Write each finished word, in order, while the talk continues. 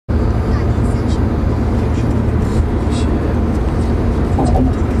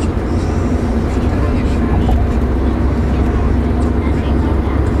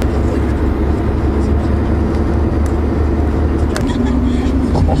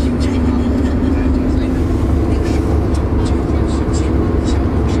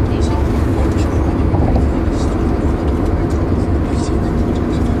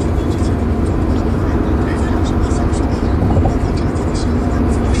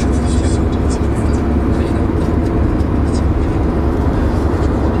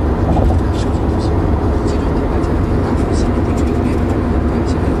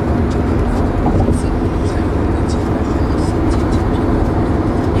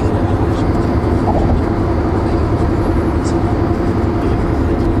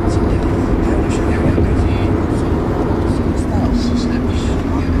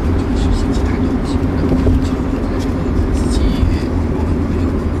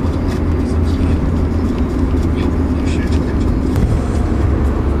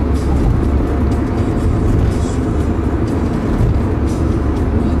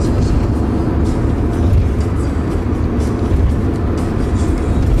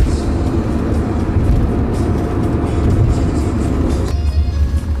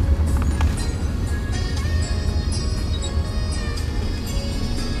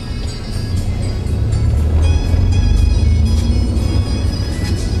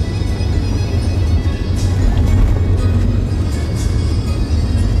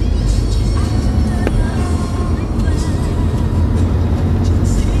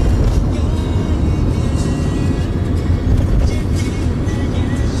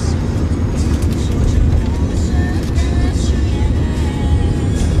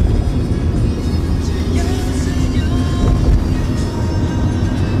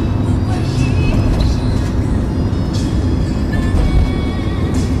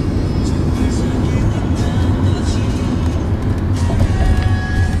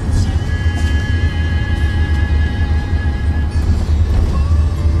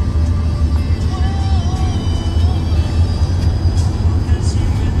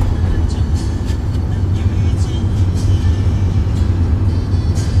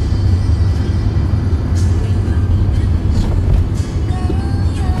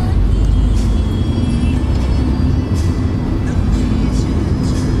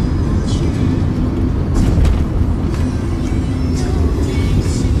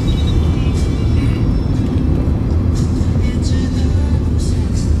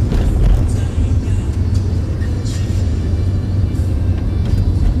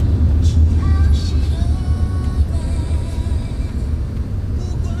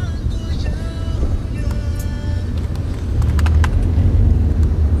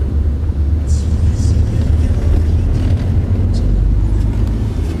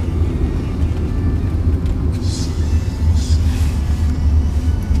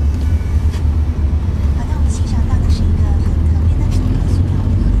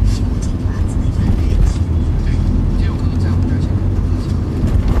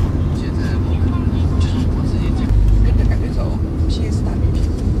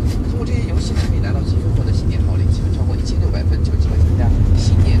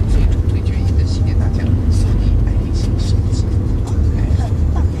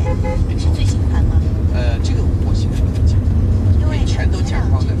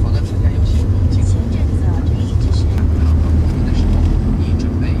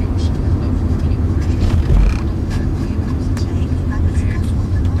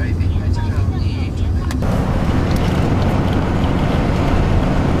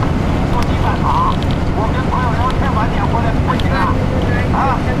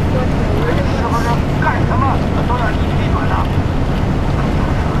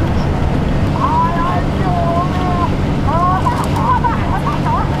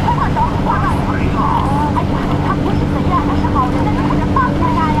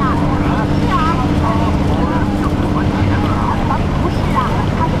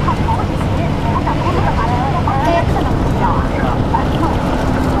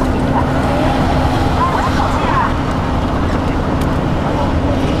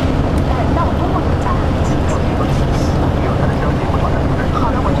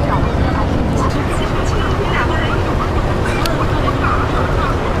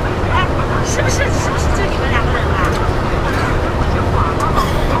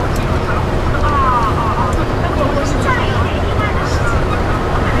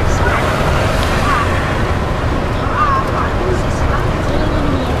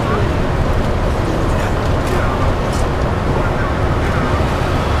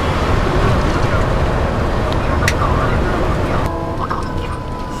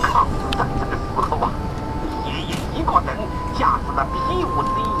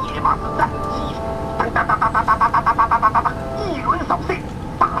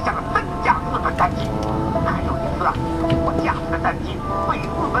被日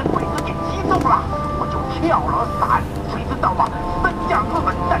本鬼子给击中了，我就跳了伞。谁知道啊，3架日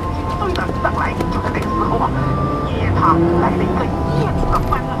本战机追了上来，就在那个时候啊，夜他来了一个夜子的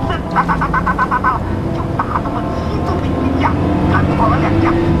翻身，哒哒哒哒哒哒哒哒，就打中了其中的1架，干跑了2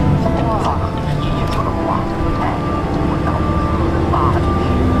架。哇！夜就了我，哎，我到司马去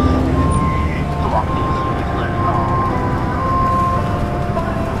壮烈牺牲了。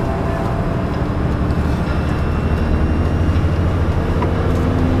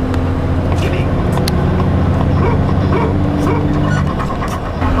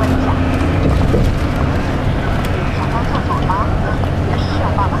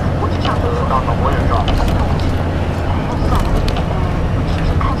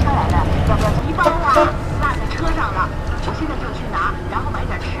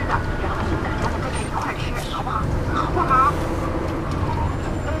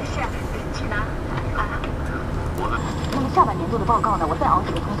 下半年度的报告呢，我再熬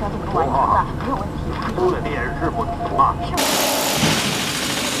几个通宵就能完成的，没有问题。都得练日不同啊。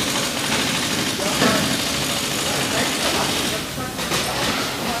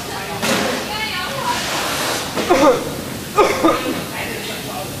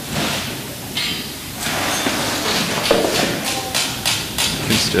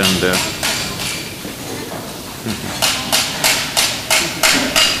Stand there.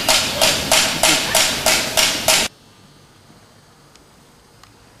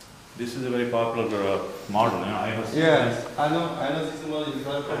 This is a very popular model. You know, I have seen yes, this. I know this model is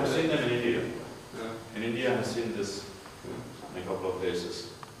very I have popular. seen them in India. Yeah. In India, I have seen this in a couple of places.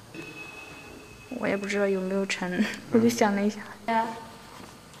 我也不知道有没有成，我就想了一下。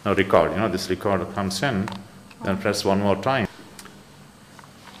Now record. You know, this record comes in, then press one more time.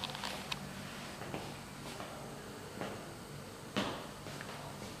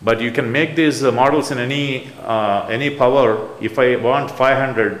 But you can make these models in any power. If I want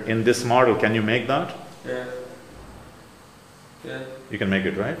 500 in this model, can you make that? Yeah. Yeah. You can make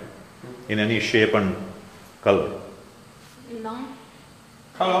it, right? In any shape and color. No.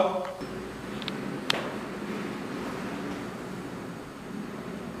 Hello.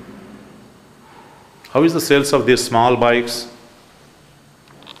 How is the sales of these small bikes?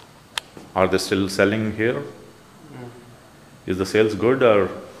 Are they still selling here? Is the sales good, or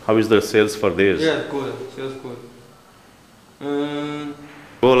how is the sales for these? Yeah, good. Sales good.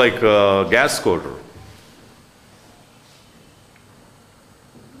 Go like a gas scooter.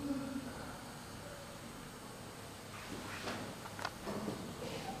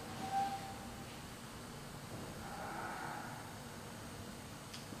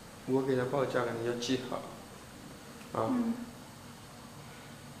我给他报价格，你要记好。啊。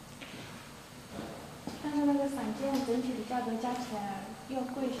但是那个伞件整体的价格加起来要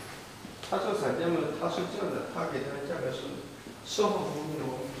贵。他这个伞件嘛，他是这样的，他给他的价格是售后服务的，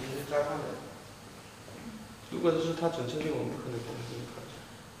我们必须加他的。如果是他整车的，我们可能不会给你报价。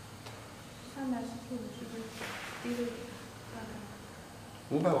340是不是低了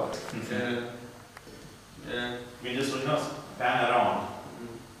500瓦。We just pan around.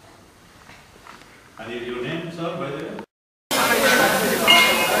 And your name, sir, by the way?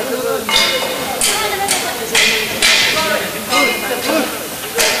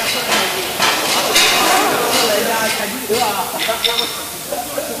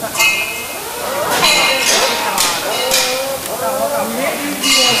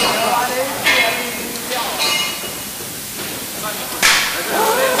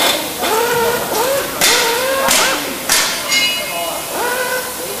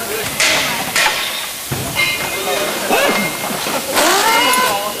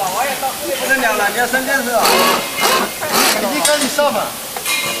你要升电是吧？你赶紧上吧。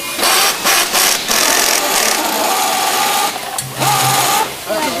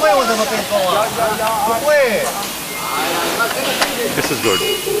不会我怎么跟你说啊？不会。This is good.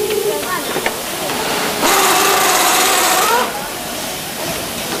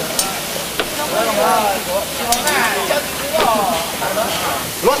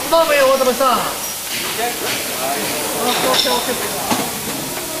 螺丝刀没有，我怎么上？OK。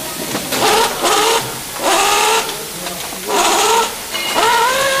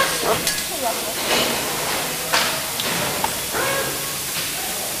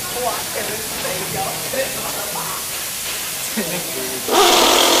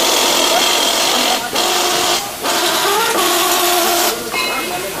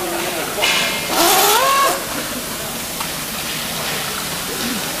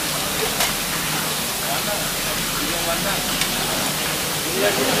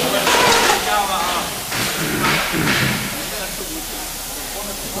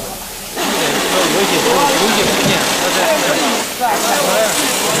有有福建。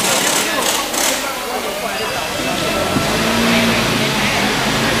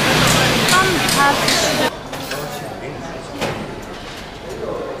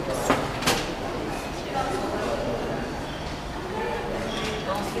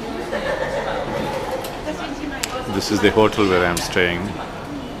This is the hotel where I'm staying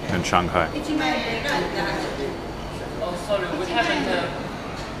in Shanghai. Oh, sorry, we haven't.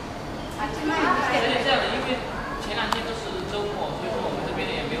 这样的，因为前2天都是周末，所以说我们这边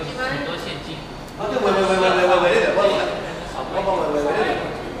也没有很多现金。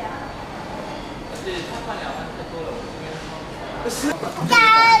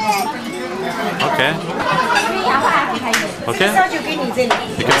Okay. Okay.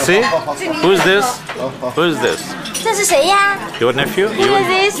 You can see. Who is this? Who is this? 这是谁呀 Your nephew? Who is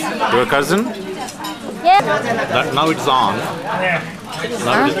this? Your cousin? Yeah. Now it's on.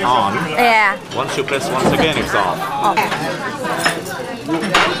 Now it's on. Yeah. Once you press once again, it's off.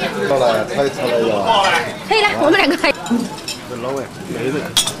 可以了，我们2个可以。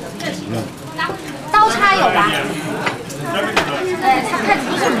刀叉有吧？他看不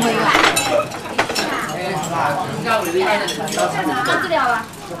是很会用。做治疗了。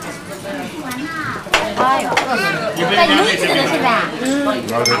哎呦，在你们一起的现在？因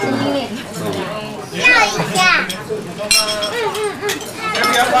为。要一下。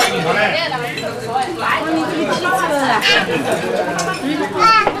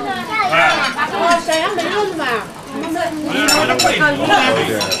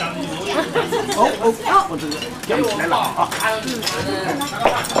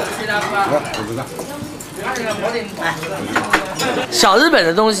小日本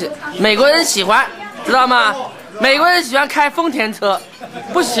的东西，美国人喜欢，知道吗？美国人喜欢开丰田车，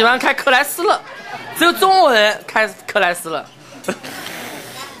不喜欢开克莱斯勒，只有中国人开克莱斯勒。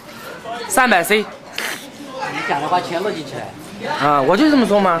300C。你讲的话全录进去了。啊，我就这么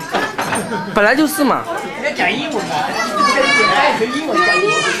说嘛，本来就是嘛。你要讲英文嘛，爱学英文讲英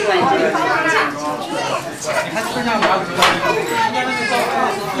文。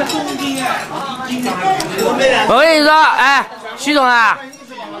我跟你说，哎，徐总啊，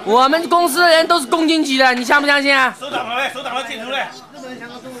我们公司的人都是公斤级的，你相不相信啊？手挡了嘞，手挡了镜头嘞，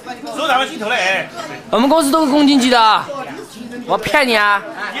手挡了镜头嘞，我们公司都是公斤级的啊，我骗你啊！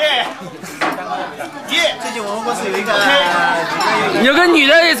耶耶！最近我们公司有个女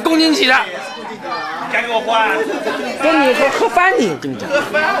的也是公斤级的，敢给我花？跟你喝翻你，跟你讲。喝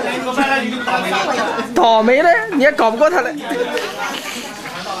翻了你就倒霉了。倒霉了，你也搞不过他了。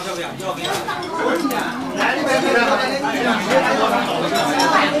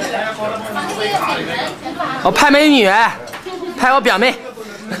我拍美女，拍我表妹。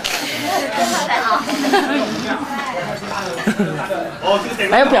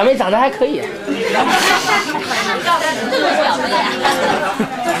哎，我表妹长得还可以。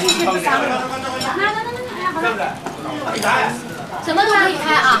什么都可以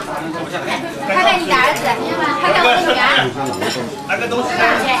拍啊！拍拍你的儿子，拍拍我的女儿。那个东西呢？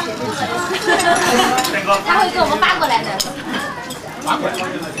他会给我们发过来的。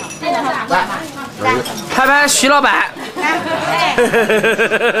来，拍拍徐老板。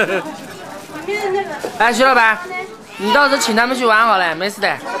哎，徐老板，你到时候请他们去玩好了，没事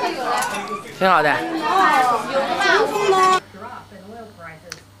的，挺好的。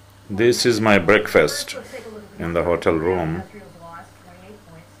This is my breakfast in the hotel room.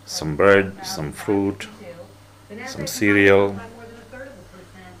 Some bread, some fruit, some cereal,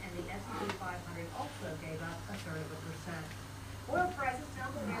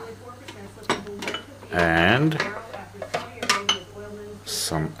 and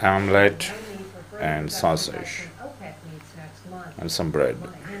some omelette and sausage and some bread.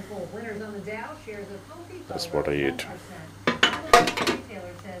 That's what I eat.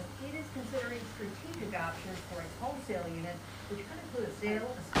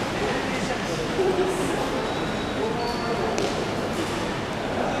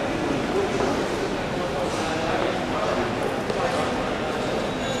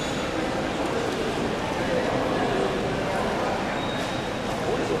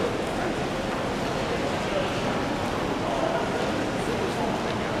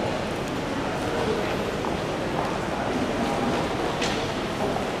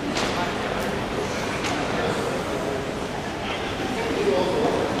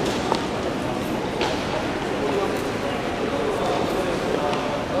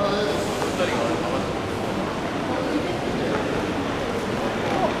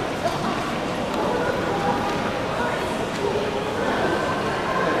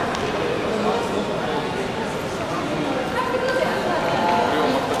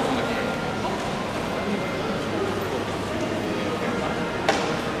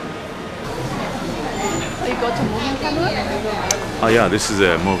 go to movie camera? Oh yeah, this is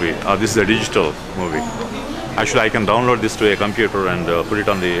a movie. This is a digital movie. Actually, I can download this to a computer and put it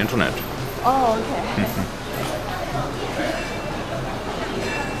on the internet. Oh, okay.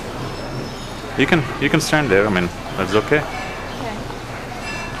 You can stand there. I mean, that's okay. Okay.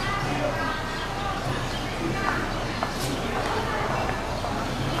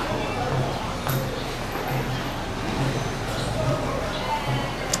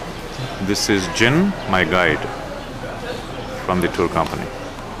 This is Jin, my guide from the tour company.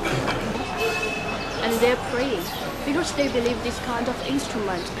 And they're praying because they believe this kind of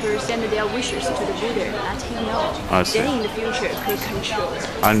instrument could send their wishes to the Buddha, let him know. I see. Then in the future could control.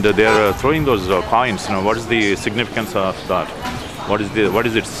 And they're throwing those coins. You know, what is the significance of that? What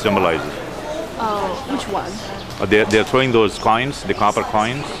is it symbolize? Oh, which one? They're throwing those coins, the copper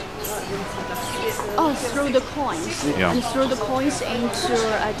coins. Oh, throw the coins. Yeah. And throw the coins into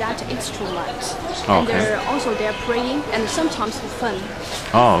that instrument. Oh, And okay. they're praying and sometimes for fun.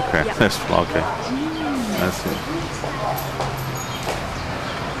 Oh, okay. Yeah. That's okay. I see.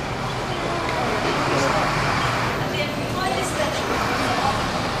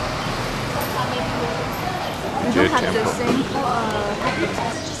 You don't have the same habit.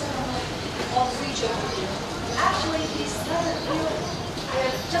 Actually, it's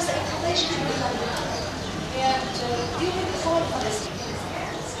just an information to the and you can call for this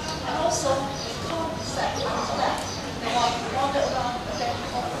and also concept that they want to wander around their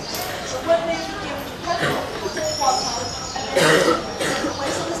corners. So when they give to people, they walk out and then the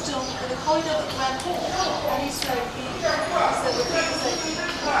place of the stone and the corridor of the grand hall and it's like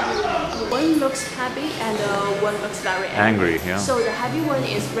One looks happy and one looks very Angry, yeah. So the happy one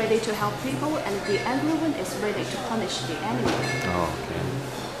is ready to help people and the angry one is ready to punish the enemy. Oh, okay.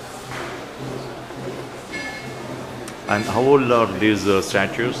 And how old are these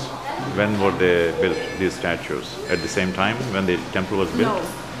statues? When were they built, these statues? At the same time when the temple was built? No,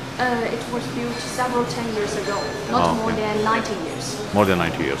 it was built several 10 years ago, not Oh, more okay. than 90 years. More than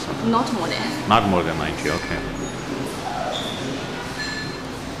 90 years. Huh? Not more than. Not more than 90, okay.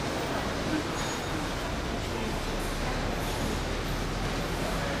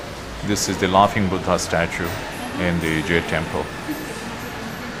 This is the Laughing Buddha statue in the Jade Temple.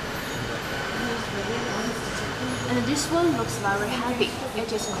 And this one looks very happy.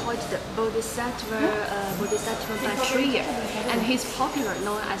 It is called the Bodhisattva Maitreya, and he's popular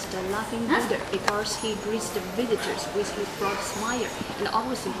known as the Laughing Buddha because he greets the visitors with his broad smile, and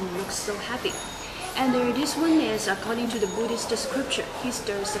obviously he looks so happy. And this one is, according to the Buddhist scripture, he's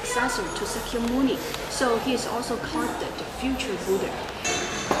the successor to Sakyamuni, so he is also called the future Buddha.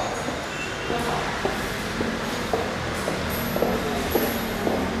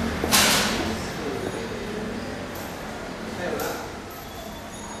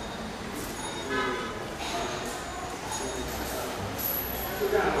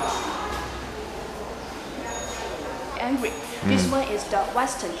 Angry. This one is the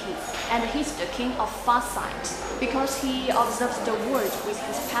Western king, and he's the king of far sight because he observes the world with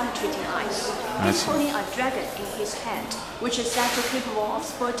his penetrating eyes. He's holding a dragon in his hand, which is said to capable of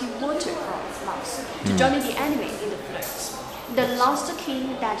spurting water from his mouth to join the enemy in the floods. The last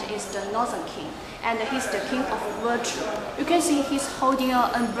king, that is the Northern king, and he's the king of virtue. You can see he's holding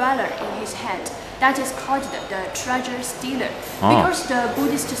an umbrella in his hand. That is called the treasure stealer, because the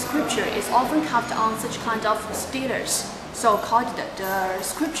Buddhist scripture is often carved on such kind of stealers, so called the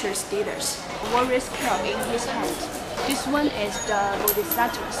scripture stealers. Warrior's club in his hand. This one is the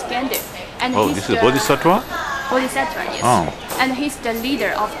Bodhisattva Skandar, and Oh, he's this is Bodhisattva? Bodhisattva, yes. Oh. And he's the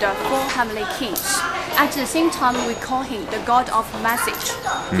leader of the four heavenly kings. At the same time, we call him the god of message,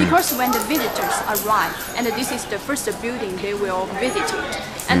 because when the visitors arrive, and this is the first building they will visit it,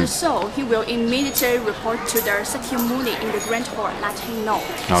 and so he will immediately report to the Sakyamuni in the grand hall, let him know.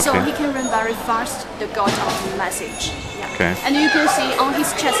 So Okay. he can run very fast, the god of message. Yeah. Okay. And you can see on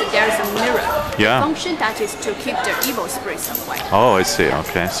his chest there is a mirror. Yeah. The function that is to keep the evil spirits away. Oh, I see.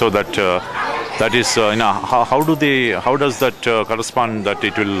 Okay, so that is how does that correspond that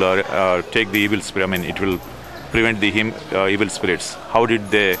it will take the evil spirit? I mean, it will prevent the evil spirits. How did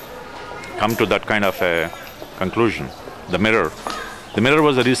they come to that kind of a conclusion? The mirror. The mirror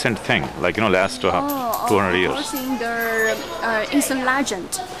was a recent thing, like last 200 years. Of course, in some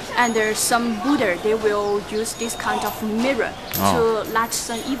legend, and there's some Buddha, they will use this kind of mirror to let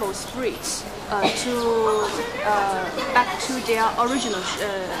some evil spirits to back to their original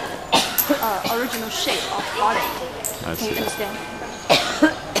shape of body. I Can see. you understand?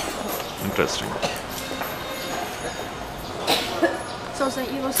 Interesting. So some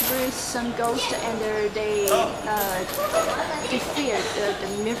evil spirits, some ghosts, and they fear the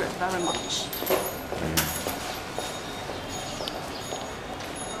mirror very much.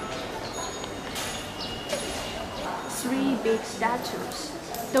 three big statues.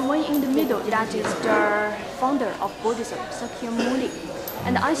 The one in the middle, that is the founder of Buddhism, Sakyamuni.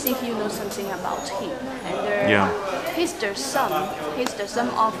 And I think you know something about him. And he's the son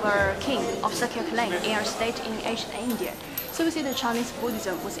of a king of Sakya clan in a state in ancient India. So we see the Chinese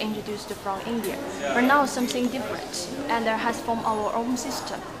Buddhism was introduced from India, but now something different, and has formed our own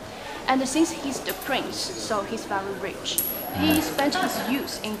system. And since he's the prince, so he's very rich. He spent his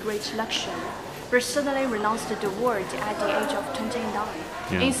youth in great luxury, but suddenly renounced the world at the age of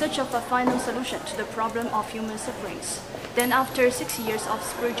 29, in search of a final solution to the problem of human sufferings. Then after 6 years of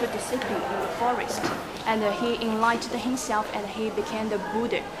spiritual discipline in the forest, and he enlightened himself and he became the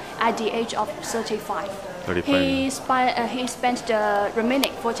Buddha at the age of 35. He spent the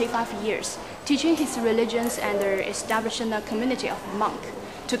remaining 45 years teaching his religions and establishing a community of monks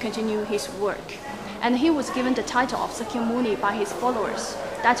to continue his work. And he was given the title of Sakyamuni by his followers.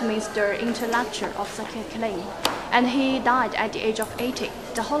 That means the intellectual of Sakya clan. And he died at the age of 80.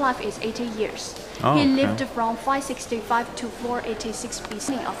 The whole life is 80 years. He lived from 565 to 486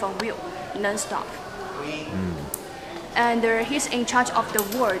 BC of a wheel, non-stop. And he's in charge of the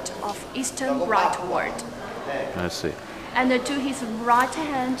world of Eastern Right World. I see. And to his right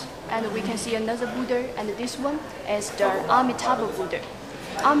hand, and we can see another Buddha, and this one is the Amitabha Buddha.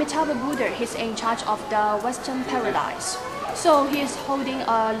 Amitabha Buddha, he's in charge of the Western paradise. So he is holding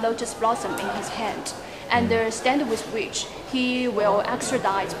a lotus blossom in his hand, and the stand with which he will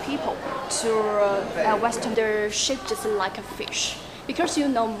extradite people to Western. They're shaped just like a fish. Because you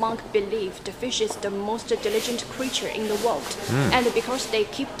know, monks believe the fish is the most diligent creature in the world, and because they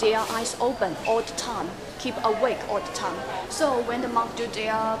keep their eyes open all the time, keep awake all the time. So when the monks do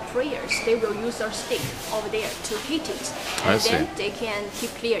their prayers, they will use a stick over there to hit it, and then they can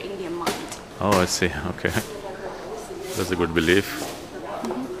keep clear in their mind. Oh, I see. Okay, that's a good belief.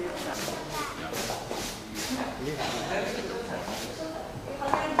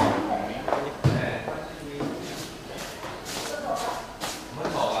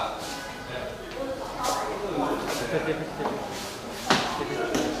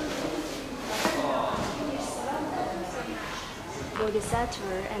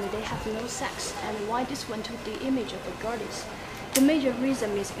 Bodhisattva, and they have no sex. And why this one took the image of a goddess? The major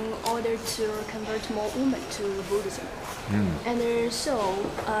reason is in order to convert more women to Buddhism. And so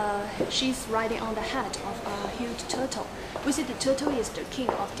she's riding on the head of a huge turtle. We see the turtle is the king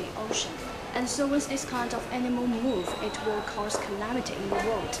of the ocean. And so once this kind of animal move, it will cause calamity in the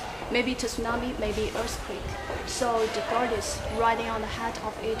world. Maybe tsunami, maybe earthquake. So the goddess riding on the head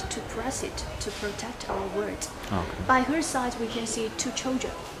of it to press it, to protect our world. By her side, we can see two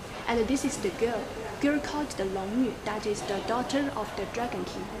children. And this is the girl. Girl called the Longyu, that is the daughter of the Dragon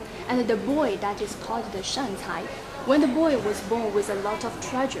King. And the boy that is called the Shanghai. When the boy was born with a lot of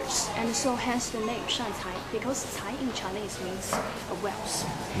treasures, and so hence the name Shanghai, because Cai in Chinese means wealth.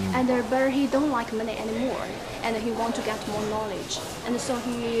 And but he don't like money anymore, and he want to get more knowledge. And so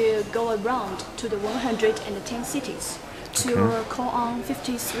he go around to the 110 cities to call on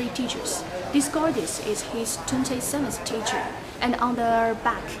 53 teachers. This goddess is his 27th teacher. And on the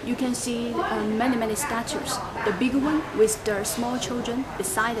back, you can see many statues. The big one with the small children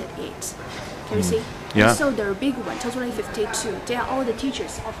beside it. Can you see? Yeah. And so the big one, totally 52. They are all the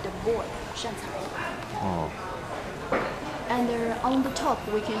teachers of the boy, Shanghai. And on the top,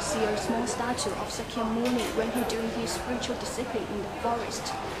 we can see a small statue of Sakyamuni when he doing his spiritual discipline in the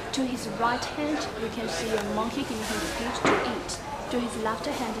forest. To his right hand, we can see a monkey giving him food to eat. To his left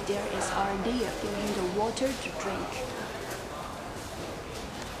hand, there is a deer giving him the water to drink.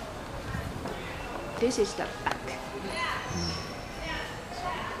 This is the back.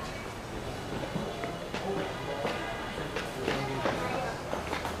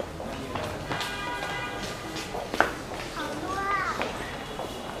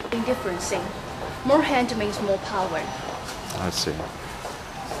 Different thing. More hand means more power. I see.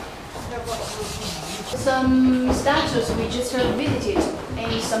 Some statues we just visited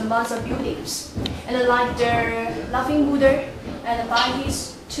in some other buildings, and like the laughing Buddha, and by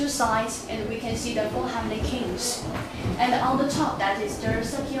his two sides, and we can see the four heavenly kings, and on the top that is the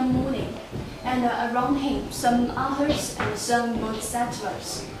Sakyamuni, and around him some arhats and some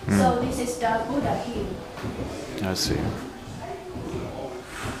bodhisattvas. So this is the Buddha hymn. I see.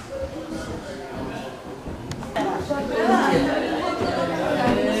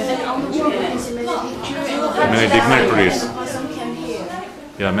 Many dignitaries.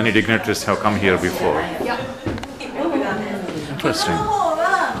 Yeah, many dignitaries have come here before. Interesting.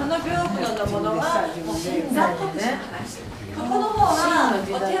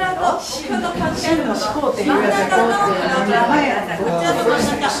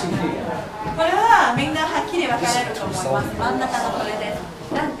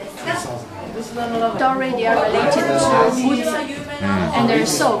 Story they are related to Buddhism, and their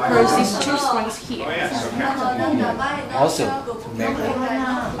soul occurs these two springs here. Also, to make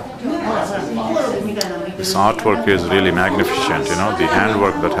This artwork is really magnificent, you know, the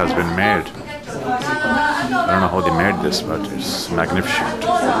handwork that has been made. I don't know how they made this, but it's magnificent.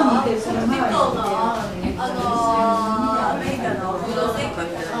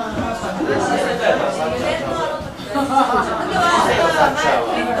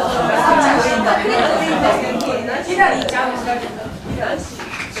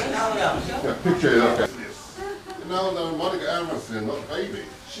 Picture it up. Now the Monica Evans is not baby.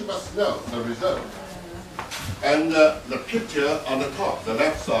 She must know the result. And the picture on the top, the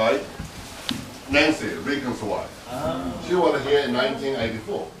left side, Nancy, Reagan's wife. She was here in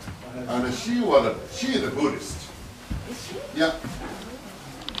 1984. And she is a Buddhist. Yeah.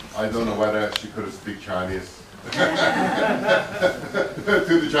 I don't know whether she could speak Chinese. To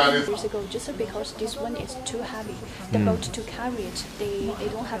the Chinese. Years ago, just because this one is too heavy, the boat to carry it, they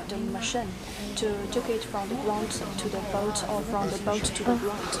don't have the machine to take it from the ground to the boat or from the boat to the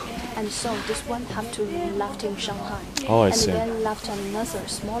ground, and so this one have to left in Shanghai. Oh, I and see. then left another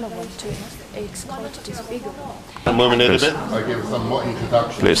smaller one to export this bigger one. Move a little bit. I'll give some more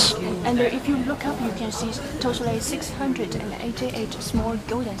introduction. Please. And if you look up, you can see totally 688 small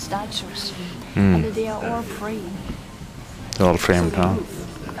golden statues, and they are all framed. They're all framed, huh?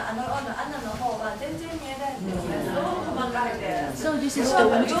 So this is the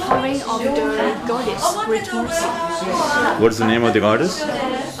wood carving of the goddess Great Mercy. What's the name of the goddess?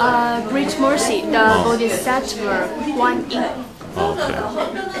 Great Mercy, the bodhisattva Guan Yin. Okay.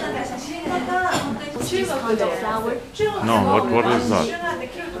 This kind of flower. No, what is that?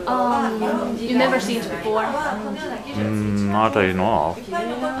 You never seen it before. Not I know of.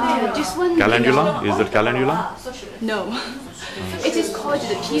 This one. Calendula? Is that calendula? No. It is called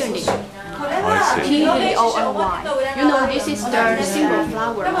the peony. I see. Peony. You know, this is the single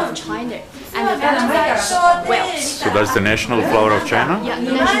flower of China, and the bottom is wealth. So that's the national flower of China? Yeah,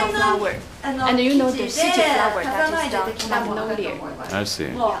 national flower. And you know the city flower, that is the magnolia. I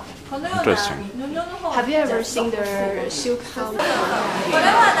see. Interesting. Have you ever seen the silk house?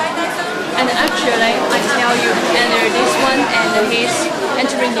 And actually, I tell you, and this one, and he's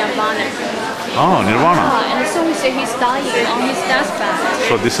entering Nirvana. Oh, Nirvana. And so we say he's dying on his deathbed.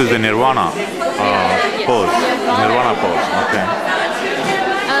 So this is the Nirvana pose. Nirvana pose. Okay.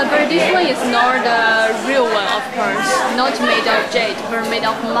 But this one is not the real one, of course. Not made of jade, but made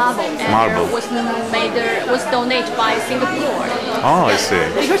of marble. And was donated by Singapore. Oh, I see.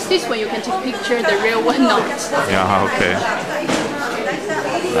 Because this one you can take picture, the real one not. Yeah, okay.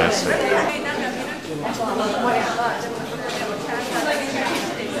 I see.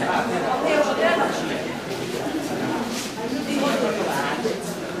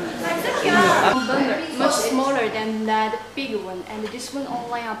 Much smaller than that big one, and this one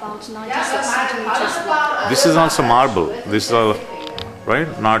only about 96 centimeters long. This is also marble. This is all, right?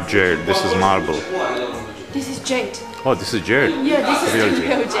 Not jade. This is marble. This is jade. Oh, this is jade. Yeah, this is Real the jade.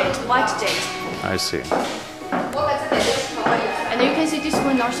 real jade, white jade. I see. And you can see this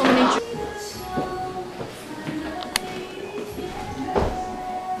one also many.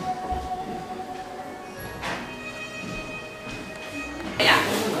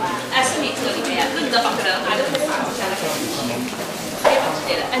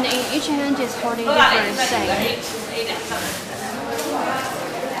 And in each hand is holding different things.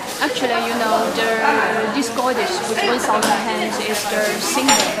 Actually, you know, this goddess with 1,000 hands is the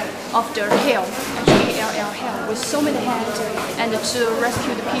symbol of the hell, H-E-L-L, hell, with so many hands, and to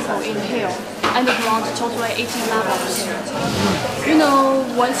rescue the people in hell. Underground, totally 18 levels. You know,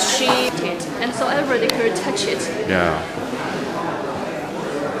 once she did it, and so everybody could touch it. Yeah.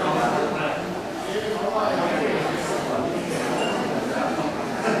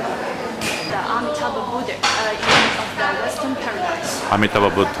 Amitabha Buddha, image of the Western paradise. Amitabha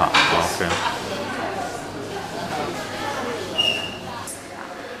Buddha. Okay.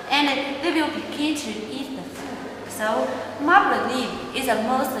 And we will begin to eat the food. So, marble leaf is the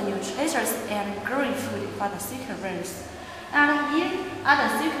most nutritious and growing food for the silk worms. And here are the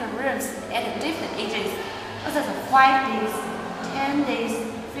silk worms at different ages, such as 5 days, 10 days,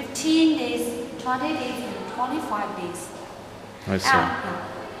 15 days, 20 days, and 25 days. I see.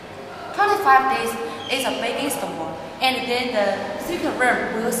 25 days is the biggest one, and then the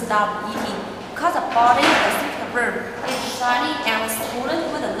silkworm will stop eating because the body of the silkworm is shiny and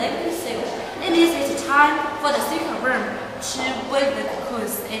swollen with the living silk. And this is time for the silkworm to weave the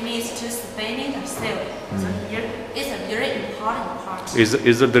cocoons, it means to spinning the silk. So here is a very important part. Is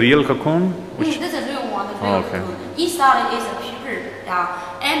it the real cocoon? This is the real one, the real cocoon. Inside is a pupa,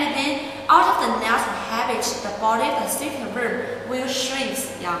 yeah. And then out of the natural habit, the body of the silkworm will shrink,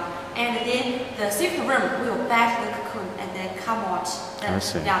 yeah. And then the silkworm will bite the cocoon and then come out. I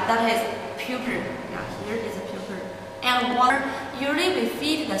see. Yeah, that is pupa. Yeah, here is a pupa. And water, usually we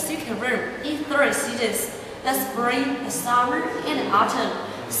feed the silkworm in 3 seasons: the spring, the summer, and the autumn.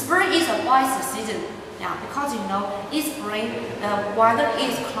 Spring is a wise season. Yeah, because in spring the weather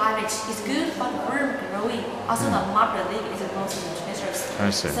is climate is good for the worm growing. Also the mother leaf is the most nutritious.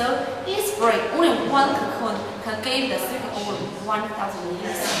 I see. So in spring only one cocoon can give the silkworm 1,000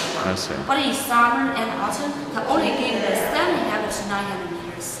 years. I see. But in summer and autumn can only give the 700 to 900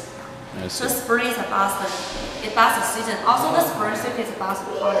 years. I see. So spring is the best season. Also the spring silk is the best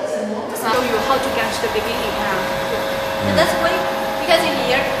part. Show you how to get the beginning. And that's why, because in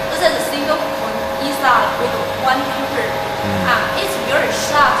here this is a single cocoon inside with one pupa. It's very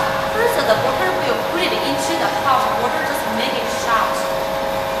sharp. First the water will put it into the hot water, just make it sharp.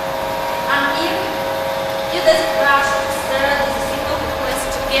 And if this brush stir this single cocoon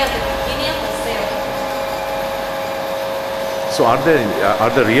to get the beginning of the silk. So are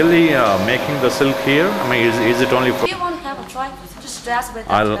they really making the silk here? I mean, is it only for? Do you want to have a try? Just stress with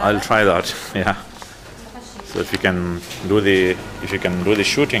I'll try that. Yeah. So if you can do the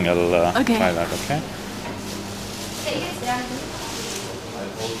shooting, I'll Okay. try that. Okay. Okay, yes, there.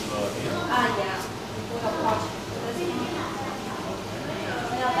 Yeah. With a pot.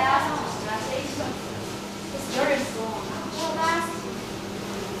 Well, that's to stress it. It's very strong. Well, that's.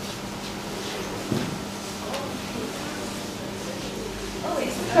 Oh,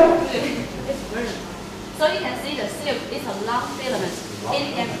 it's very good. It's very nice. So you can see the silk is a long filament.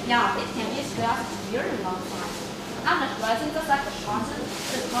 It can be stretched very long time. After stretching, just like the cotton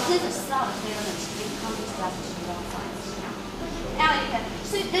is a soft filament. It can't be stretched to long time. And you can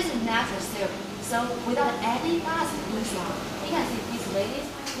see this is natural silk. So without any fuzz inside, you can see these ladies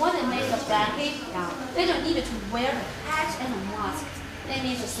when they make the blanket, they don't need to wear the patch and the mask. That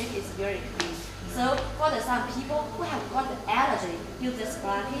means the silk is very clean. So for some people who have got the allergy, use this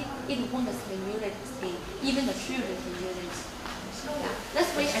blanket, it won't stimulate the skin, even the children can use it. Yeah,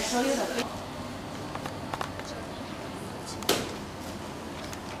 that's why I show you the.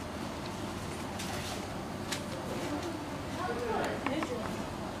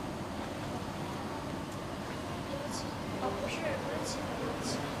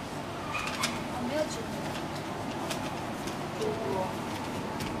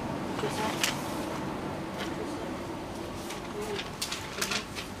 Thank you.